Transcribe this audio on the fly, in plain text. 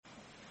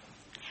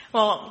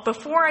Well,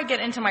 before I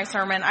get into my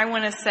sermon, I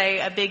want to say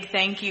a big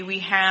thank you. We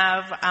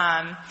have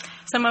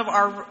some of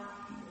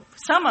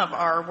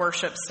our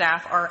worship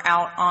staff are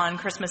out on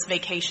Christmas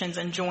vacations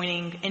and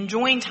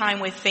enjoying time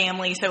with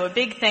family. So a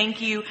big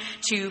thank you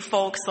to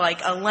folks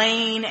like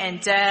Elaine and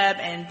Deb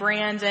and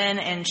Brandon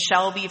and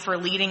Shelby for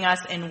leading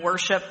us in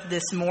worship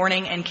this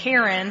morning, and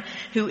Karen,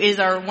 who is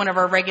one of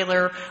our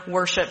regular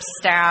worship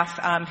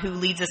staff, who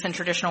leads us in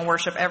traditional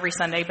worship every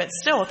Sunday. But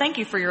still, thank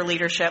you for your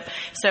leadership.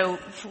 So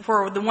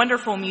for the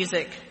wonderful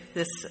music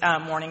this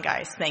morning,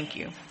 guys, thank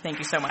you. Thank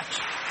you so much.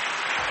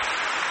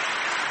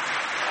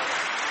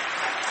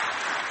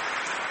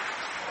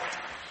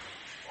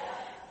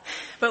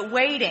 But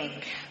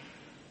waiting.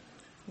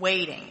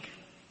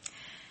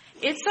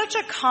 It's such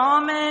a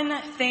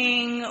common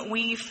thing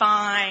we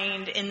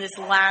find in this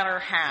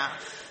latter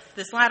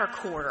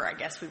quarter, I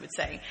guess we would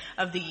say,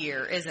 of the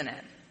year, isn't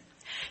it?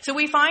 So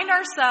we find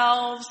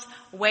ourselves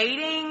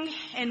waiting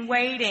and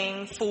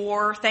waiting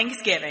for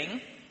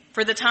Thanksgiving,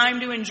 for the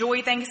time to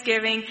enjoy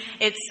Thanksgiving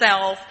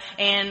itself,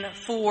 and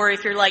for,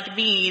 if you're like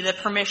me, the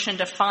permission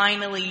to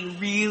finally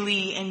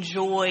really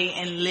enjoy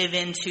and live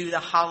into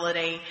the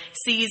holiday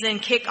season,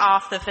 kick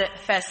off the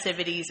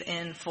festivities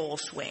in full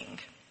swing.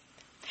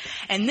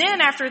 And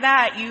then after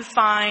that, you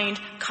find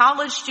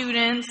college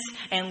students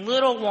and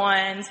little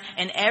ones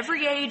and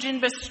every age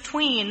in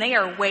between. They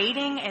are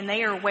waiting and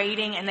they are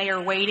waiting and they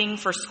are waiting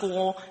for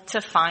school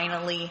to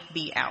finally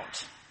be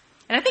out.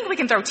 And I think we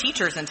can throw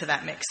teachers into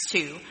that mix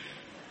too.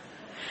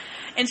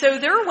 And so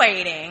they're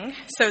waiting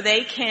so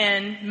they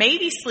can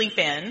maybe sleep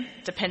in,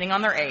 depending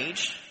on their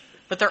age,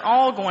 but they're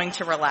all going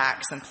to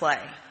relax and play.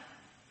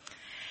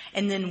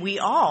 And then we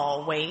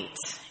all wait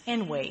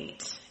and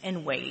wait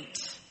and wait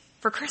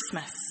for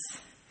Christmas,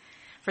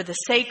 for the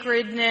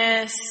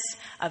sacredness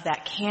of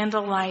that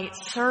candlelight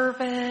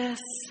service,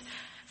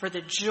 for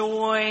the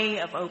joy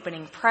of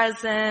opening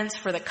presents,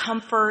 for the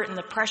comfort and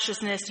the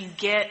preciousness you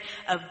get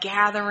of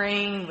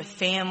gathering with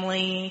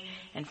family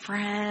and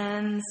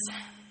friends.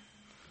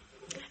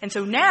 And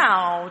so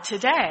now,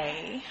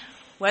 today,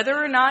 whether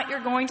or not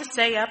you're going to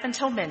stay up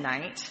until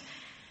midnight,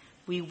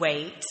 we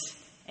wait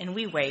and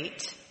we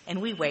wait and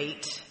we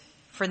wait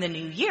for the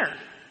new year.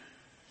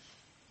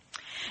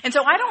 And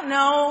so I don't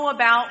know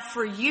about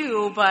for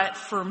you, but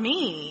for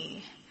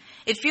me,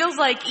 it feels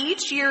like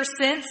each year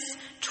since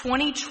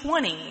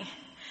 2020,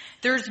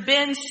 there's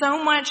been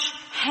so much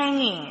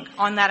hanging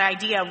on that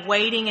idea of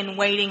waiting and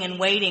waiting and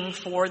waiting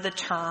for the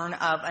turn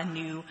of a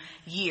new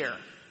year.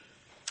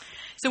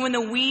 So in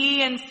the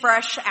wee and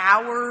fresh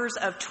hours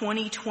of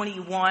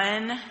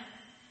 2021,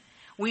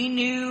 we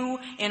knew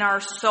in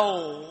our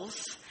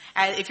souls,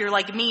 if you're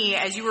like me,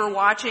 as you were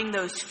watching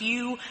those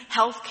few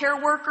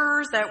healthcare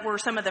workers that were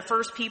some of the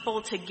first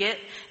people to get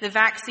the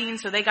vaccine,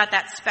 so they got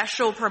that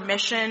special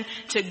permission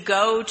to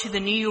go to the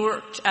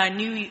New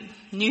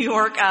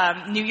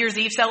Year's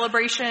Eve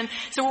celebration.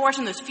 So we're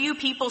watching those few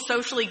people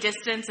socially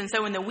distanced, and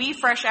so in the wee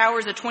fresh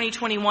hours of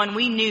 2021,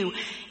 we knew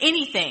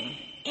anything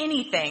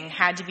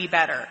had to be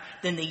better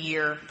than the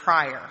year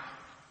prior.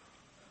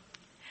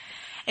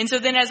 And so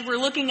then as we're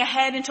looking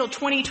ahead until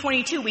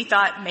 2022, we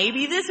thought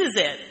maybe this is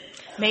it.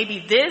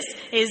 Maybe this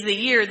is the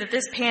year that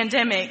this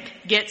pandemic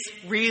gets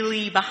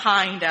really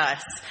behind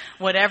us,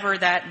 whatever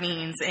that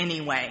means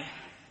anyway.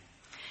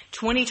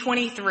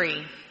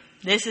 2023,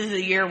 this is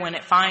the year when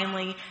it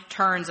finally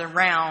turns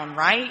around,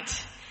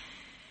 right?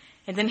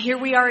 And then here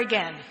we are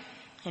again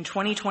in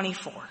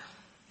 2024.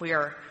 We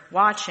are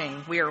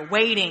watching, we are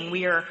waiting,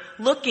 we are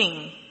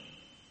looking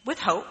with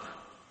hope.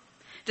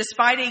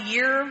 Despite a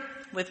year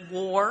with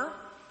war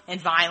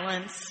and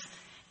violence,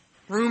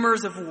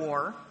 rumors of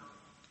war,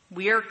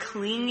 we are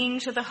clinging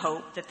to the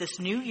hope that this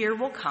new year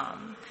will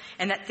come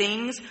and that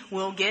things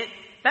will get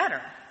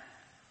better.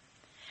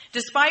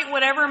 Despite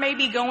whatever may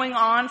be going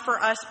on for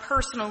us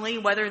personally,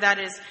 whether that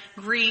is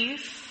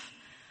grief,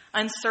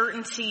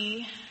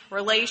 uncertainty,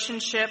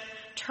 relationship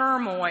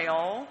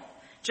turmoil,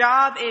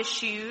 job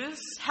issues,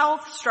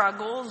 health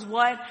struggles,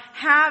 what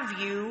have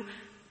you,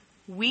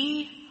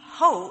 we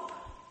hope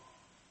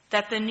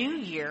that the new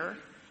year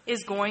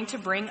is going to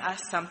bring us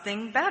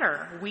something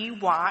better. We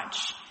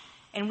watch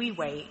and we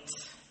wait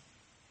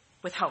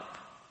with hope.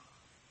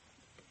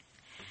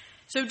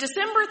 So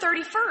December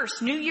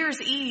 31st, New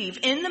Year's Eve,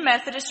 in the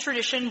Methodist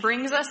tradition,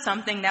 brings us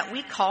something that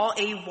we call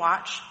a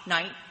watch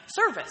night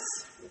service.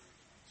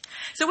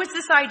 So it's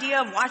this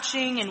idea of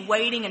watching and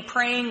waiting and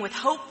praying with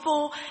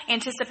hopeful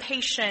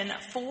anticipation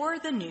for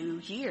the new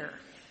year.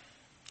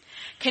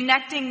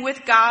 Connecting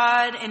with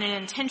God in an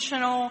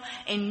intentional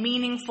and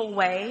meaningful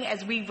way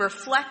as we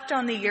reflect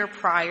on the year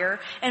prior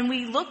and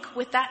we look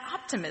with that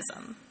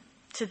optimism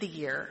to the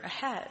year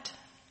ahead.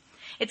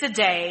 It's a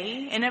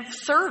day and a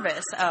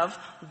service of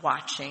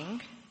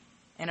watching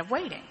and of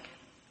waiting.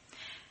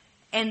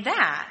 And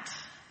that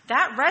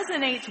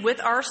resonates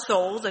with our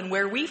souls and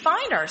where we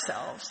find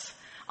ourselves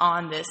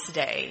on this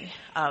day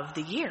of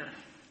the year.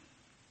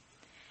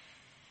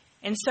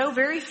 And so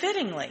very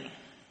fittingly,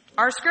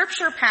 our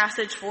scripture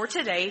passage for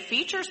today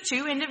features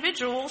two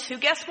individuals who,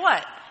 guess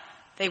what?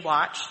 They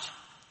watched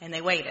and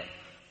they waited.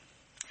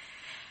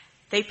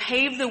 They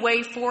paved the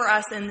way for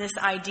us in this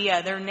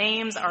idea. Their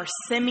names are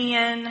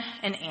Simeon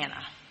and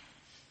Anna.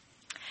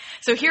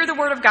 So hear the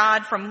word of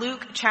God from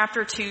Luke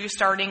chapter 2,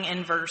 starting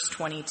in verse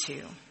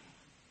 22.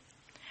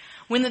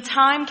 When the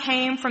time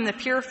came for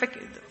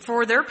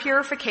their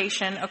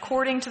purification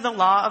according to the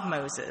law of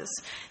Moses,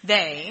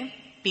 they,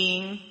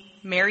 being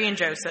Mary and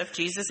Joseph,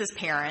 Jesus'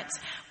 parents,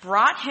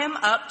 brought him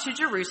up to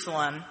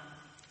Jerusalem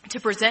to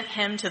present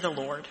him to the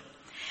Lord.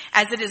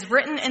 As it is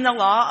written in the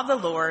law of the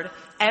Lord,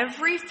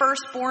 every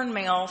firstborn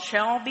male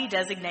shall be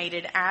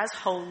designated as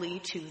holy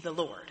to the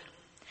Lord.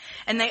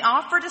 And they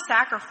offered a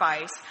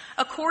sacrifice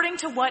according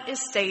to what is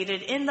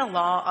stated in the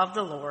law of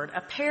the Lord,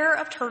 a pair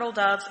of turtle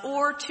doves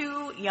or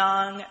 2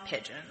 young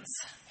pigeons.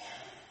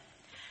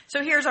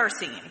 So here's our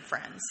scene,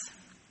 friends.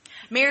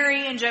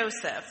 Mary and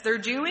Joseph, they're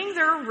doing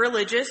their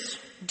religious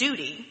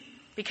duty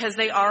because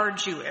they are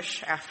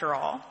Jewish, after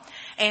all.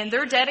 And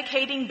they're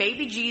dedicating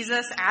baby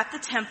Jesus at the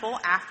temple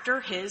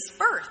after his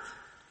birth.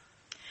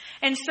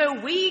 And so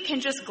we can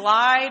just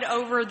glide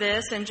over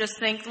this and just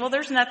think, well,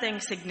 there's nothing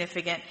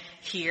significant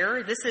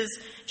here. This is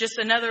just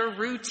another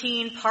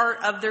routine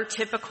part of their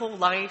typical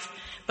life.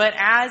 But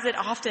as it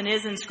often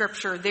is in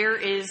Scripture, there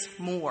is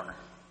more.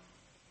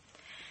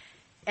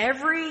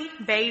 Every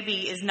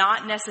baby is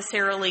not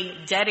necessarily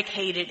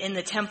dedicated in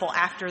the temple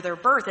after their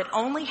birth. It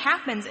only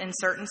happens in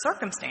certain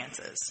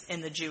circumstances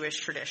in the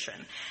Jewish tradition.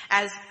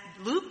 As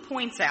Luke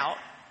points out,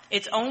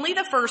 it's only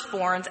the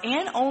firstborns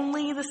and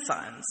only the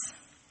sons.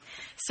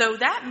 So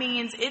that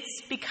means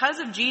it's because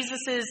of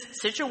Jesus'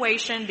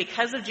 situation,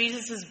 because of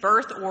Jesus'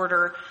 birth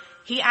order,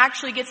 he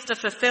actually gets to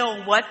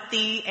fulfill what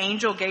the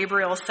angel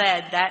Gabriel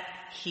said, that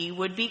he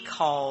would be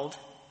called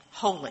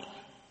holy.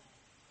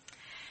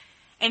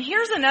 And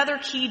here's another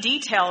key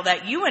detail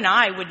that you and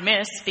I would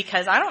miss,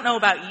 because I don't know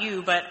about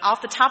you, but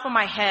off the top of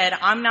my head,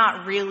 I'm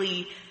not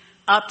really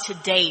up to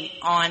date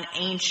on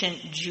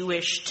ancient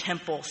Jewish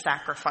temple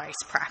sacrifice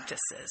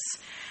practices.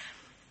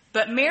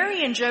 But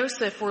Mary and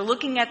Joseph were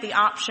looking at the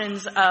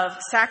options of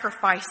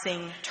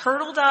sacrificing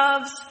turtle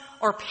doves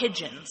or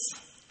pigeons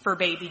for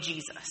baby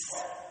Jesus.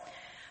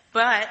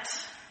 But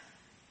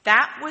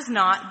that was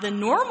not the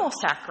normal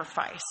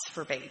sacrifice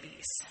for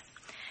babies.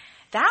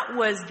 That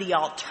was the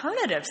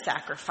alternative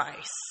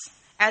sacrifice,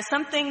 as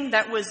something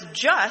that was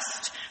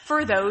just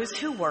for those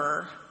who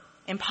were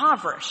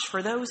impoverished,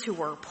 for those who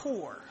were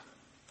poor.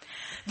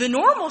 The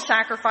normal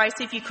sacrifice,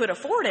 if you could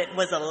afford it,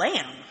 was a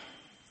lamb.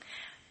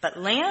 But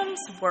lambs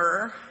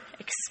were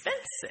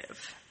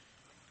expensive.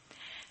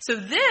 So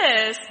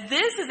this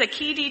is a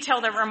key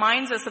detail that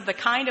reminds us of the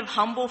kind of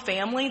humble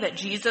family that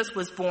Jesus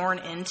was born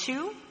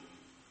into.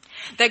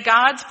 That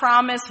God's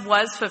promise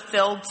was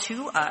fulfilled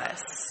to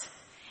us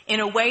in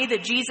a way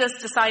that Jesus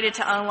decided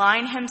to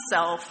align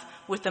himself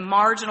with the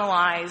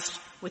marginalized,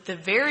 with the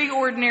very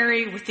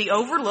ordinary, with the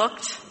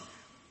overlooked,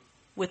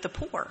 with the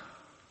poor.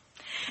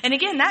 And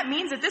again, that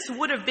means that this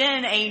would have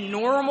been a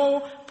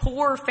normal,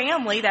 poor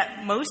family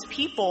that most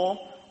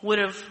people would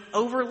have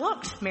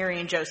overlooked Mary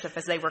and Joseph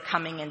as they were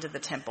coming into the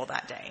temple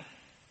that day.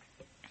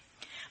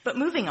 But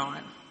moving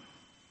on.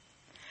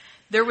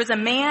 There was a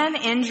man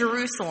in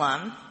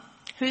Jerusalem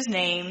whose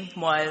name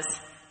was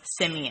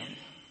Simeon.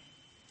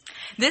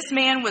 This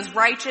man was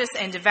righteous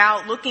and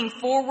devout, looking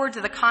forward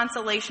to the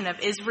consolation of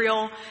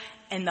Israel,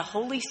 and the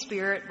Holy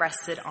Spirit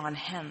rested on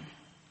him.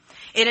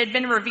 It had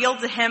been revealed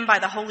to him by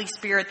the Holy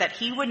Spirit that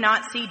he would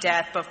not see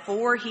death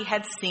before he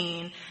had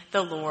seen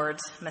the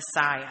Lord's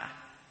Messiah.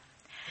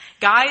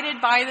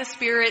 Guided by the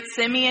Spirit,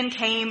 Simeon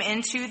came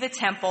into the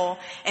temple,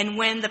 and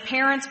when the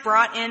parents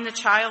brought in the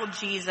child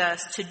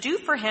Jesus to do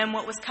for him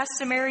what was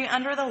customary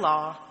under the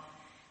law,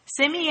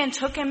 Simeon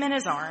took him in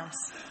his arms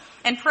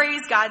and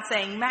praised God,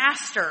 saying,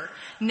 "Master,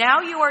 now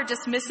you are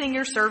dismissing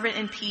your servant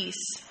in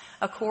peace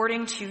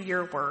according to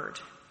your word.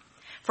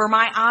 For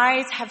my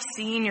eyes have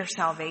seen your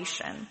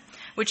salvation,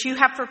 which you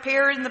have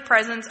prepared in the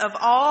presence of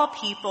all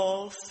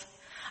peoples,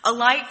 a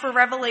light for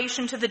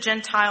revelation to the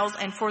Gentiles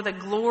and for the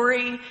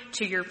glory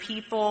to your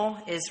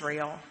people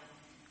Israel."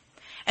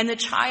 And the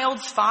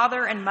child's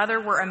father and mother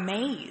were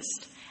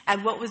amazed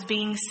at what was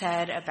being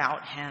said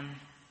about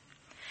him.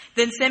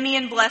 Then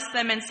Simeon blessed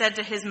them and said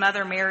to his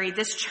mother Mary,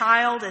 "This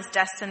child is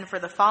destined for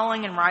the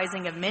falling and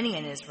rising of many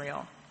in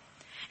Israel,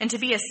 and to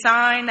be a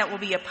sign that will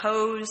be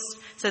opposed,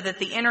 so that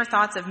the inner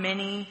thoughts of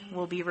many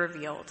will be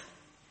revealed.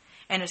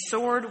 And a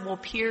sword will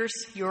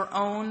pierce your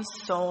own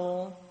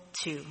soul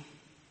too."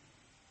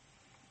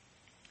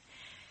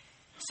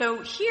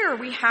 So here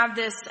we have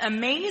this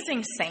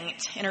amazing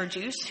saint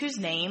introduced whose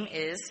name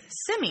is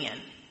Simeon.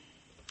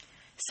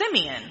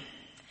 Simeon.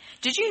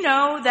 Did you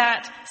know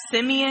that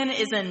Simeon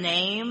is a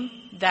name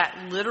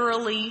that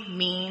literally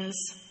means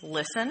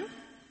listen?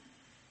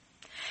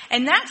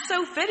 And that's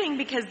so fitting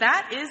because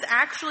that is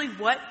actually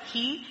what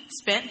he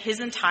spent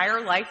his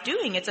entire life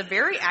doing. It's a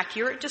very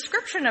accurate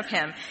description of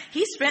him.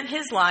 He spent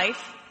his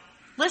life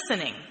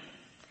listening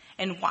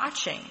and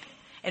watching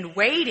and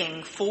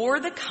waiting for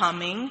the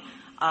coming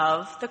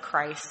of the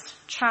Christ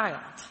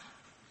child.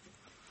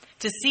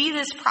 To see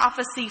this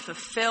prophecy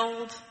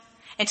fulfilled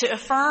and to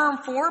affirm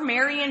for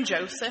Mary and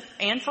Joseph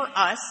and for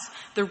us,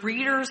 the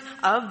readers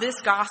of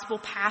this gospel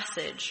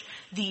passage,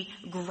 the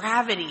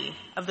gravity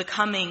of the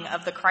coming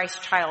of the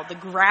Christ child, the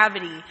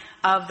gravity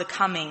of the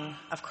coming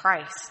of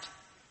Christ.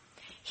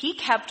 He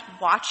kept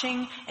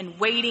watching and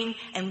waiting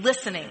and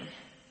listening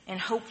in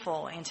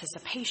hopeful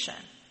anticipation.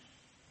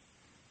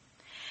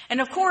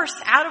 And of course,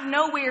 out of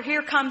nowhere,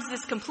 here comes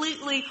this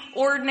completely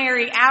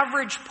ordinary,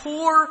 average,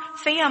 poor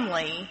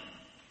family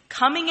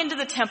coming into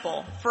the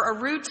temple for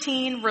a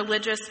routine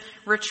religious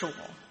ritual.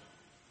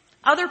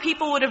 Other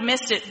people would have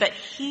missed it, but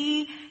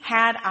he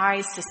had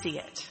eyes to see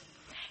it.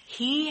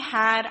 He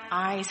had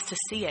eyes to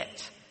see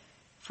it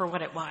for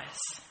what it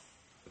was.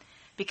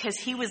 Because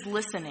he was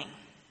listening.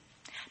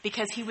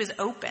 Because he was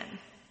open.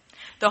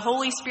 The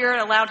Holy Spirit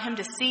allowed him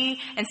to see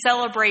and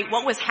celebrate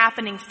what was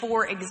happening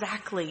for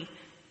exactly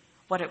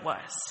what it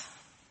was.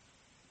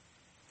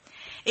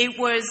 It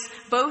was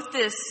both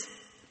this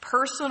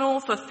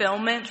personal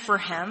fulfillment for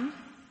him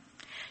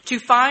to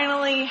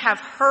finally have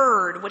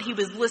heard what he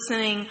was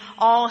listening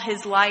all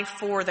his life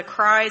for, the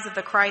cries of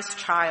the Christ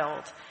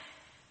child.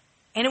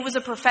 And it was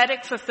a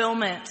prophetic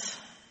fulfillment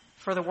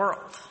for the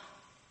world.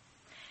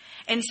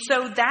 And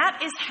so that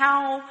is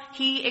how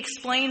he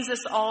explains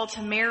this all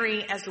to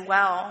Mary as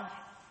well.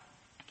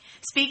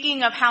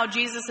 Speaking of how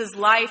Jesus'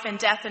 life and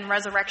death and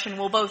resurrection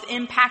will both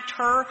impact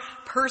her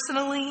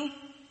personally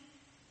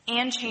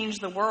and change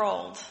the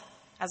world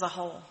as a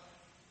whole.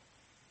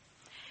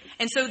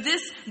 And so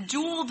this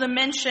dual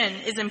dimension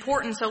is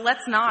important, so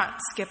let's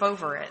not skip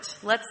over it.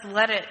 Let's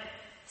let it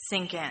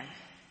sink in.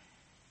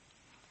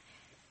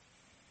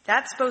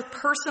 That's both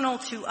personal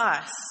to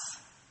us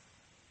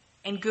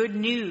and good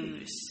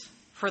news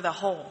for the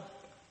whole.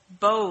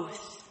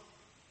 Both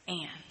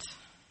and.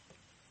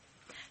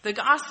 The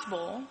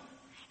gospel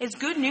is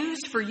good news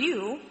for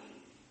you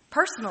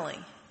personally,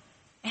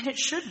 and it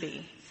should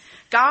be.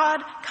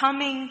 God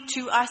coming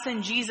to us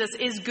in Jesus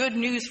is good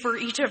news for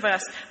each of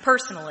us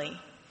personally.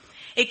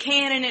 It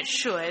can and it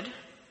should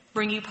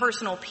bring you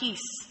personal peace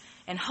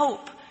and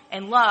hope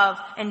and love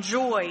and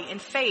joy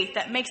and faith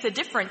that makes a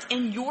difference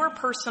in your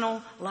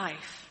personal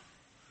life.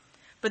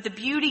 But the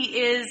beauty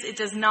is it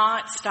does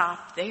not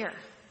stop there.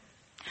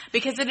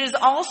 Because it is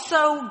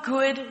also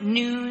good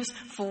news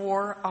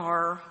for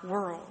our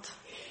world.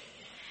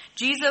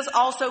 Jesus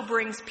also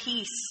brings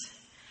peace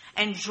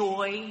and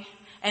joy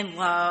and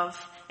love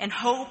and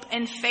hope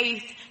and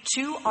faith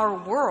to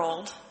our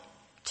world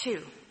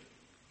too.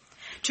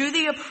 To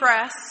the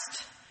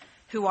oppressed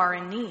who are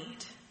in need.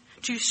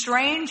 To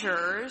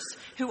strangers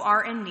who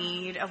are in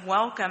need of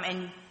welcome.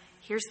 And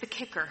here's the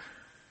kicker.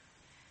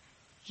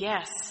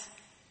 Yes,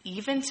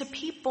 even to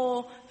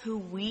people who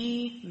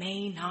we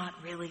may not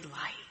really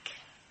like.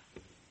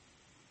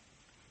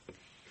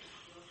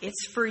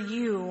 It's for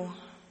you,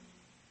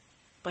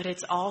 but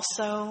it's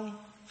also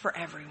for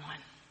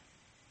everyone.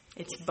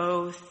 It's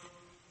both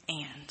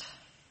and.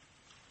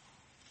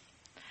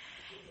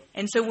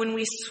 And so when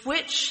we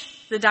switch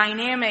the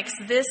dynamics,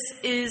 this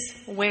is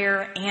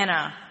where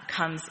Anna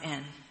comes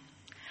in.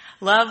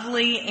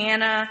 Lovely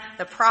Anna,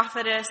 the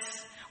prophetess,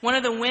 one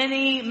of the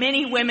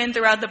many women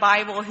throughout the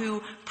Bible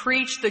who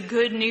preach the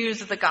good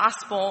news of the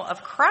gospel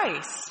of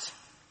Christ.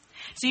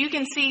 So you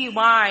can see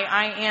why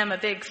I am a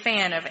big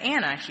fan of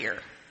Anna here.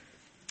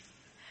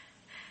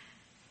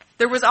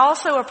 There was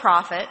also a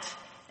prophet,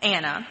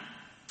 Anna,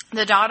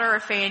 the daughter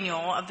of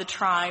Phanuel of the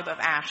tribe of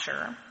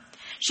Asher.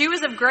 She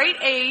was of great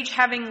age,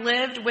 having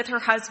lived with her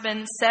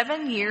husband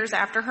 7 years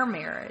after her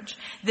marriage,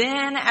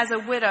 then as a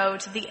widow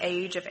to the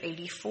age of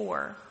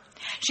 84.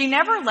 She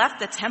never left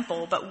the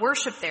temple, but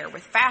worshiped there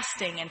with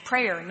fasting and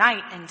prayer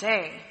night and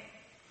day.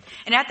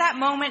 And at that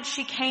moment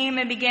she came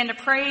and began to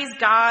praise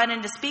God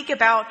and to speak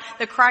about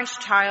the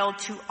Christ child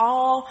to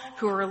all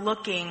who were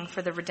looking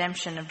for the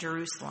redemption of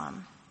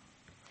Jerusalem.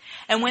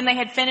 And when they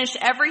had finished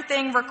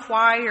everything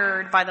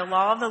required by the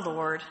law of the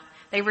Lord,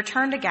 they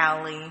returned to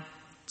Galilee,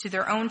 to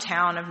their own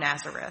town of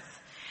Nazareth.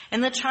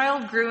 And the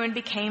child grew and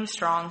became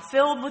strong,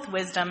 filled with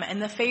wisdom,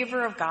 and the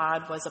favor of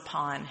God was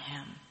upon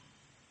him.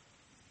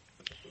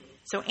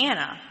 So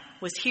Anna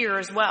was here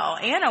as well.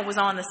 Anna was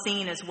on the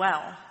scene as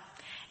well.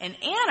 And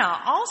Anna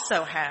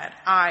also had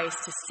eyes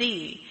to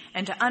see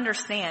and to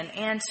understand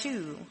and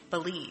to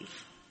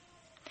believe.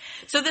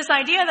 So this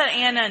idea that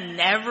Anna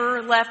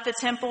never left the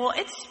temple,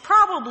 it's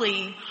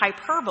probably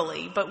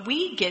hyperbole, but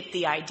we get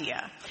the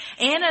idea.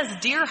 Anna's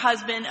dear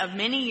husband of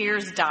many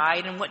years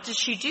died, and what does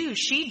she do?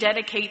 She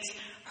dedicates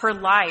her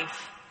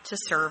life to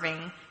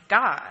serving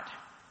God.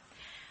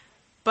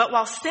 But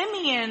while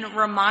Simeon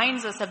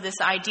reminds us of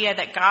this idea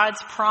that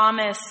God's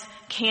promise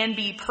can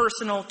be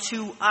personal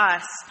to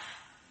us,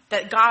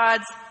 that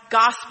God's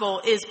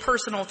gospel is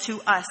personal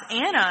to us,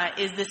 Anna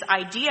is this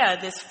idea,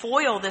 this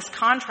foil, this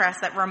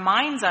contrast that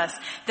reminds us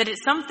that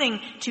it's something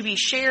to be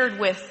shared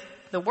with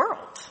the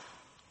world.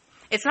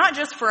 It's not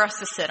just for us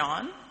to sit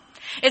on.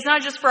 It's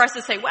not just for us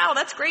to say, wow,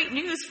 that's great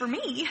news for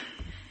me.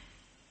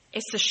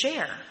 It's to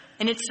share,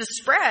 and it's to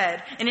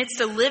spread, and it's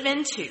to live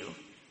into,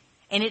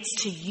 and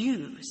it's to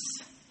use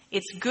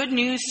It's good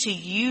news to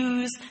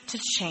use to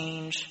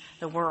change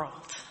the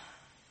world.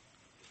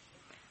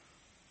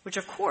 Which,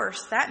 of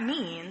course, that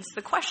means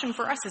the question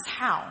for us is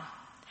how?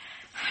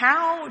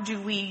 How do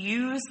we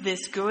use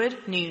this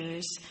good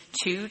news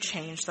to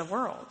change the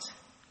world?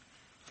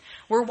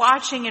 We're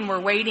watching and we're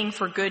waiting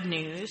for good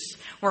news.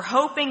 We're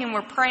hoping and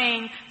we're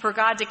praying for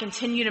God to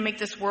continue to make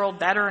this world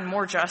better and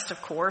more just,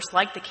 of course,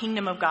 like the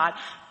kingdom of God.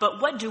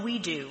 But what do we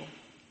do?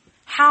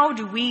 How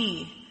do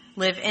we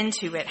live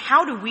into it?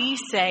 How do we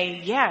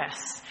say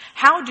yes?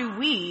 How do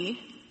we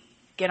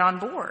get on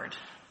board?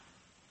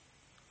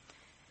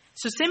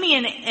 So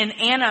Simeon and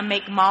Anna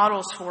make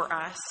models for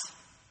us.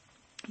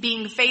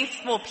 Being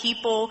faithful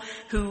people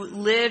who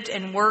lived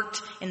and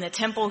worked in the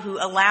temple, who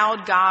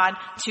allowed God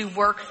to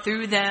work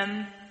through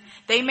them.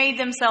 They made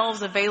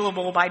themselves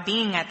available by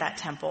being at that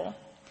temple.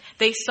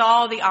 They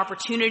saw the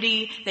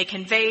opportunity. They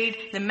conveyed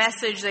the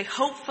message. They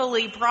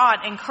hopefully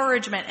brought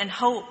encouragement and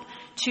hope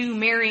to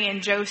Mary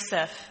and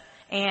Joseph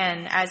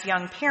and as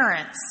young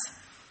parents.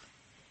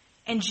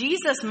 And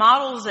Jesus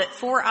models it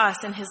for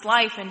us in his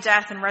life and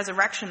death and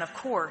resurrection, of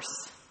course.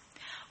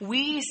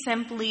 We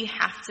simply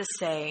have to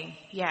say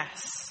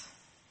yes.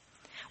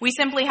 We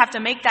simply have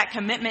to make that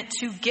commitment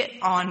to get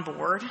on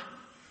board.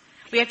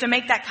 We have to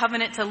make that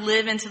covenant to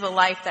live into the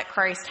life that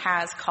Christ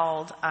has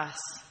called us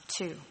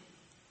to.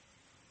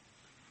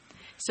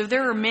 So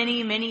there are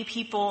many, many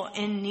people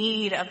in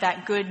need of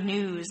that good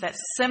news, that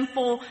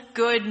simple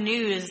good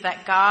news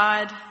that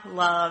God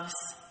loves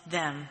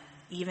them,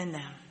 even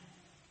them.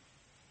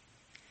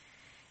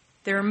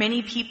 There are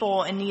many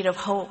people in need of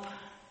hope,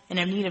 and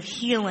in need of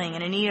healing,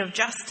 and in need of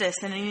justice,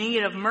 and in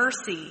need of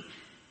mercy.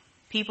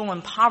 People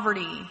in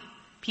poverty,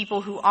 people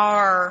who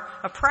are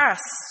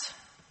oppressed,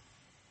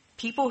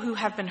 people who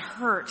have been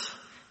hurt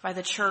by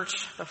the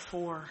church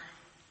before.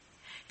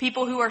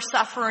 People who are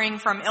suffering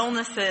from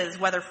illnesses,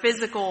 whether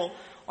physical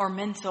or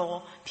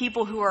mental.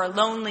 People who are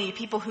lonely,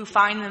 people who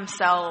find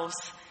themselves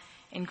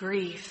in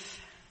grief.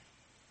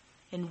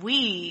 And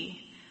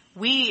we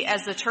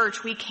as the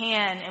church, we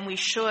can and we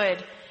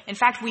should, in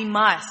fact, we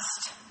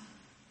must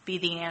be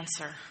the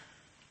answer.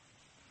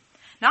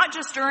 Not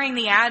just during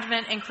the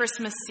Advent and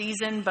Christmas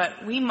season,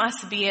 but we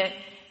must be it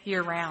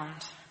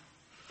year-round.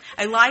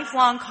 A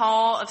lifelong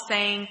call of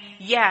saying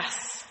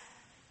yes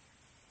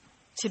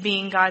to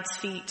being God's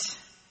feet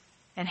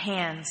and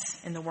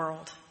hands in the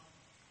world.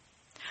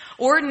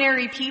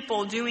 Ordinary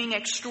people doing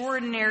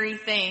extraordinary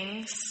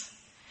things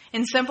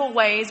in simple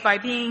ways by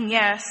being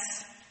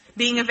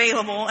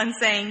available and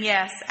saying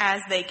yes as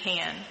they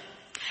can.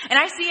 And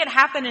I see it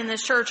happen in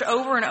this church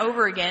over and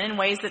over again in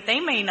ways that they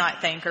may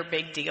not think are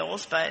big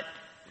deals, but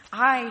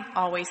I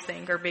always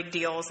think are big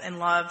deals and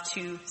love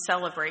to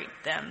celebrate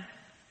them.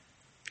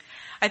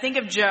 I think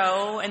of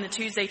Joe and the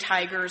Tuesday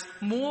Tigers,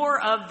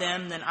 more of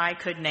them than I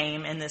could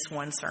name in this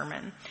one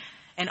sermon,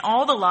 and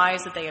all the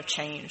lives that they have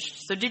changed.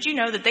 So did you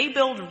know that they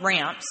build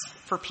ramps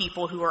for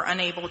people who are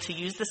unable to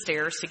use the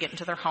stairs to get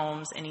into their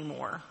homes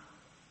anymore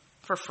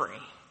for free?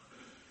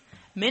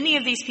 Many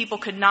of these people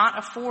could not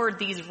afford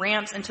these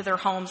ramps into their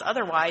homes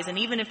otherwise, and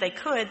even if they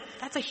could,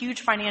 that's a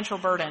huge financial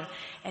burden.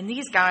 And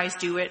these guys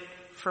do it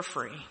for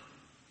free.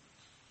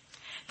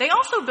 They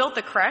also built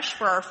the creche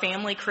for our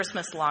family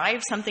Christmas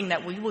Live, something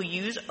that we will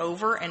use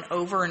over and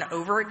over and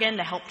over again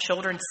to help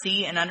children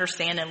see and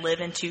understand and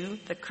live into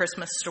the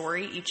Christmas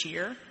story each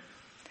year.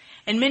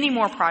 And many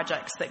more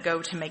projects that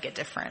go to make a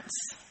difference.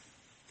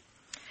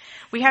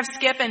 We have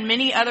Skip and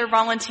many other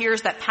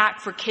volunteers that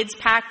pack for Kids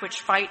Pack,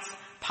 which fights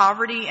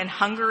poverty and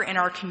hunger in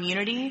our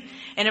community.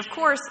 And of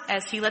course,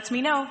 as he lets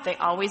me know, they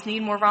always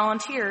need more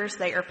volunteers.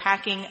 They are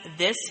packing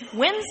this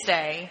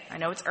Wednesday. I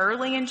know it's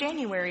early in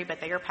January, but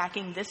they are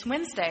packing this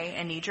Wednesday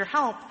and need your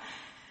help.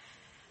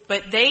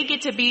 But they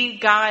get to be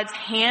God's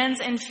hands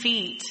and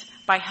feet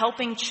by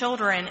helping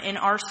children in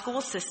our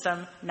school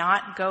system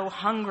not go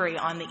hungry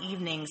on the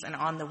evenings and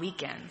on the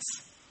weekends.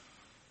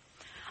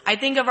 I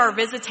think of our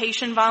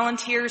visitation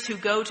volunteers who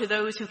go to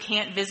those who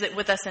can't visit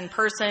with us in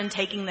person,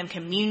 taking them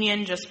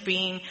communion, just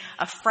being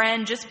a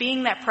friend, just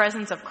being that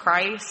presence of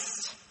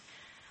Christ.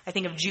 I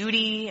think of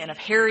Judy and of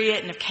Harriet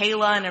and of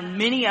Kayla and of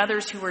many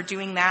others who are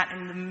doing that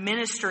in the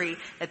ministry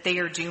that they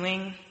are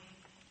doing.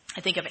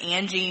 I think of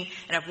Angie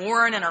and of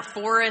Warren and our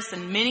Forrest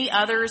and many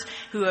others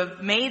who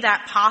have made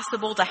that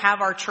possible to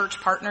have our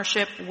church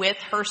partnership with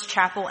Hearst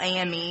Chapel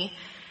AME,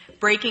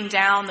 breaking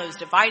down those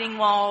dividing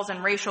walls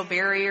and racial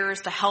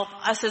barriers to help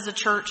us as a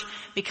church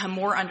become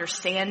more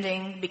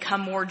understanding, become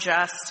more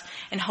just,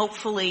 and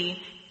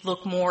hopefully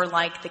look more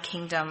like the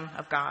kingdom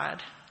of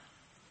God.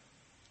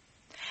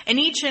 And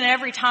each and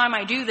every time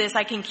I do this,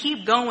 I can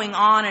keep going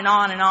on and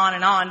on and on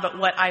and on. But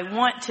what I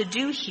want to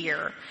do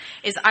here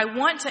is I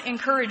want to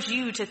encourage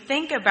you to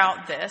think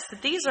about this,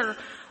 that these are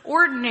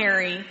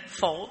ordinary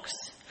folks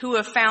who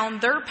have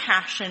found their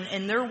passion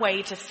and their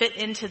way to fit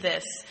into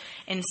this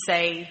and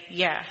say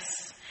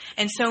yes.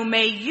 And so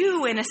may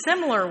you, in a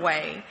similar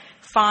way,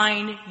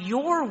 find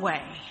your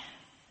way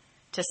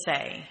to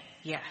say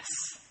yes.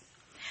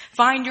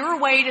 Find your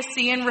way to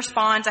see and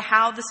respond to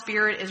how the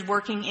Spirit is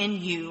working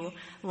in you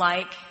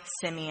like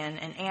Simeon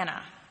and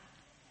Anna.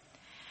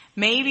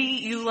 Maybe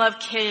you love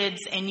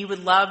kids and you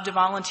would love to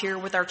volunteer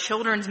with our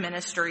children's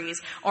ministries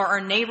or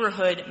our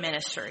neighborhood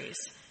ministries.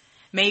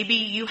 Maybe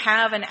you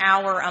have an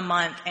hour a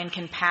month and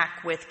can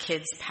pack with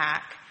Kids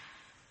Pack.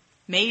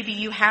 Maybe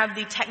you have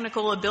the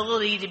technical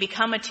ability to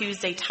become a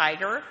Tuesday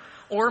Tiger,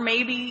 or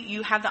maybe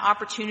you have the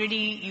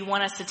opportunity you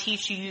want us to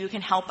teach you. You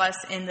can help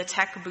us in the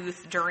tech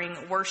booth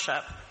during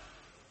worship.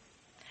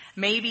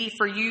 Maybe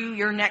for you,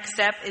 your next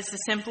step is to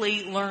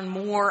simply learn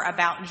more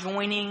about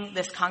joining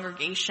this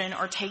congregation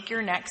or take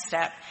your next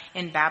step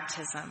in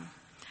baptism.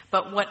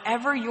 But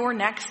whatever your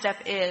next step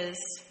is,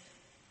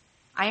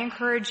 I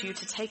encourage you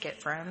to take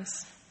it,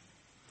 friends.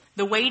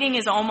 The waiting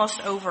is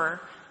almost over,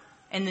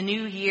 and the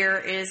new year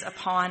is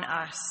upon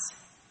us.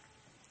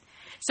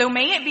 So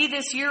may it be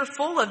this year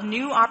full of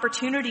new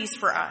opportunities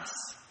for us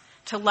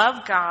to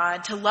love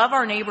God, to love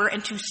our neighbor,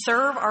 and to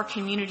serve our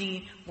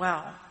community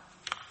well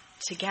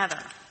together.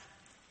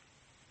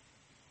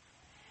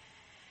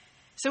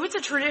 So it's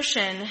a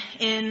tradition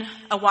in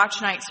a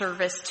watch night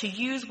service to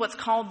use what's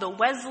called the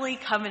Wesley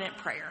Covenant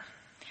Prayer.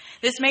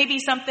 This may be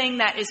something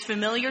that is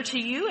familiar to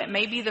you. It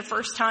may be the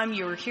first time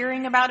you are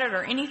hearing about it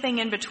or anything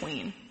in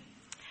between.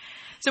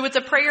 So it's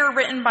a prayer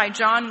written by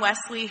John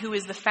Wesley, who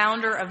is the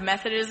founder of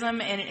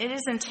Methodism, and it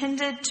is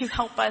intended to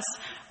help us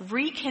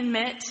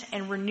recommit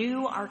and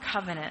renew our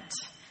covenant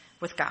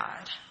with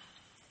God.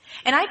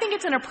 And I think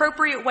it's an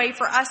appropriate way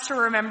for us to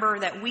remember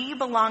that we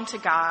belong to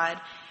God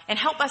and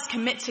help us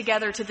commit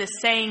together to this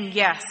saying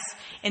yes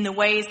in the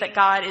ways that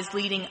God is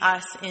leading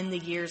us in the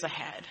years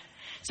ahead.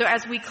 So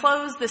as we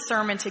close this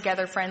sermon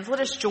together, friends, let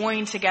us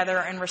join together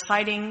in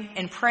reciting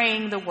and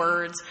praying the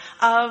words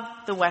of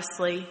the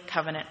Wesley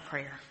Covenant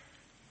Prayer.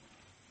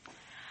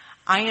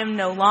 I am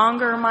no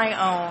longer my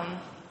own,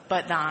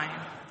 but thine.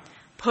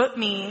 Put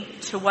me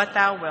to what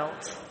thou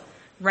wilt.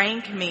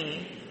 Rank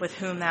me with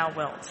whom thou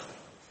wilt.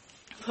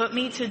 Put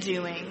me to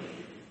doing.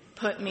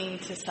 Put me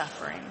to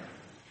suffering.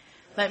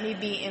 Let me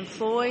be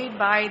employed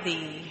by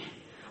thee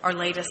or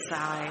laid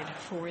aside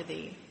for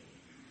thee.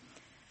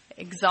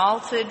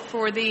 Exalted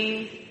for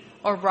thee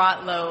or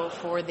brought low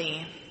for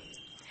thee.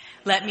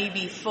 Let me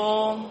be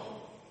full.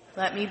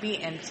 Let me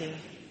be empty.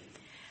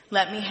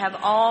 Let me have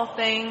all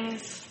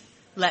things.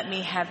 Let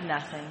me have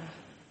nothing.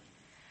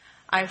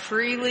 I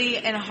freely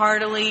and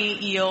heartily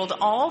yield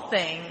all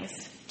things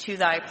to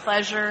thy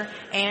pleasure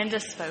and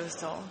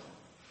disposal.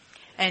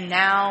 And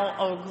now,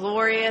 O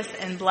glorious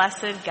and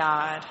blessed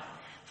God,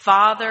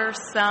 Father,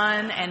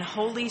 Son, and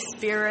Holy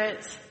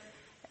Spirit,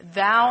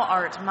 thou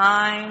art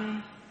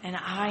mine, and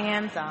I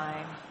am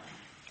thine.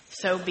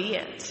 So be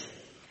it.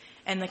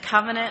 And the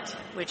covenant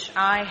which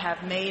I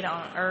have made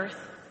on earth,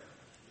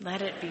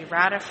 let it be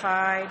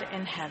ratified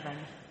in heaven.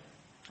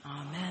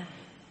 Amen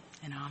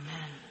and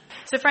amen.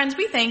 So friends,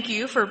 we thank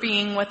you for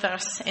being with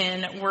us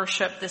in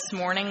worship this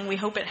morning. We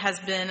hope it has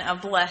been a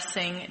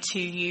blessing to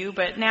you.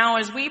 But now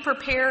as we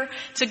prepare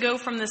to go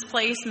from this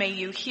place, may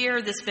you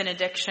hear this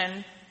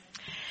benediction.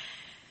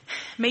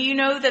 May you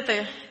know that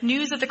the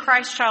news of the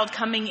Christ child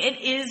coming,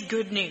 it is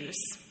good news.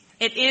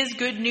 It is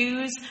good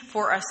news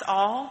for us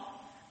all,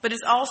 but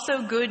it's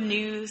also good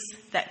news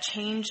that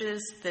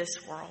changes this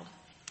world.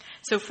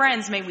 So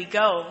friends, may we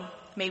go,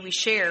 may we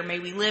share, may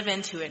we live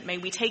into it. May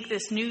we take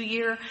this new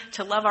year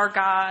to love our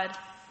God,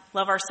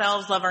 love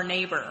ourselves, love our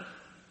neighbor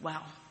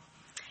well.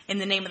 In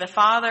the name of the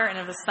Father, and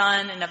of the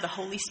Son, and of the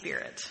Holy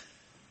Spirit.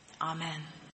 Amen.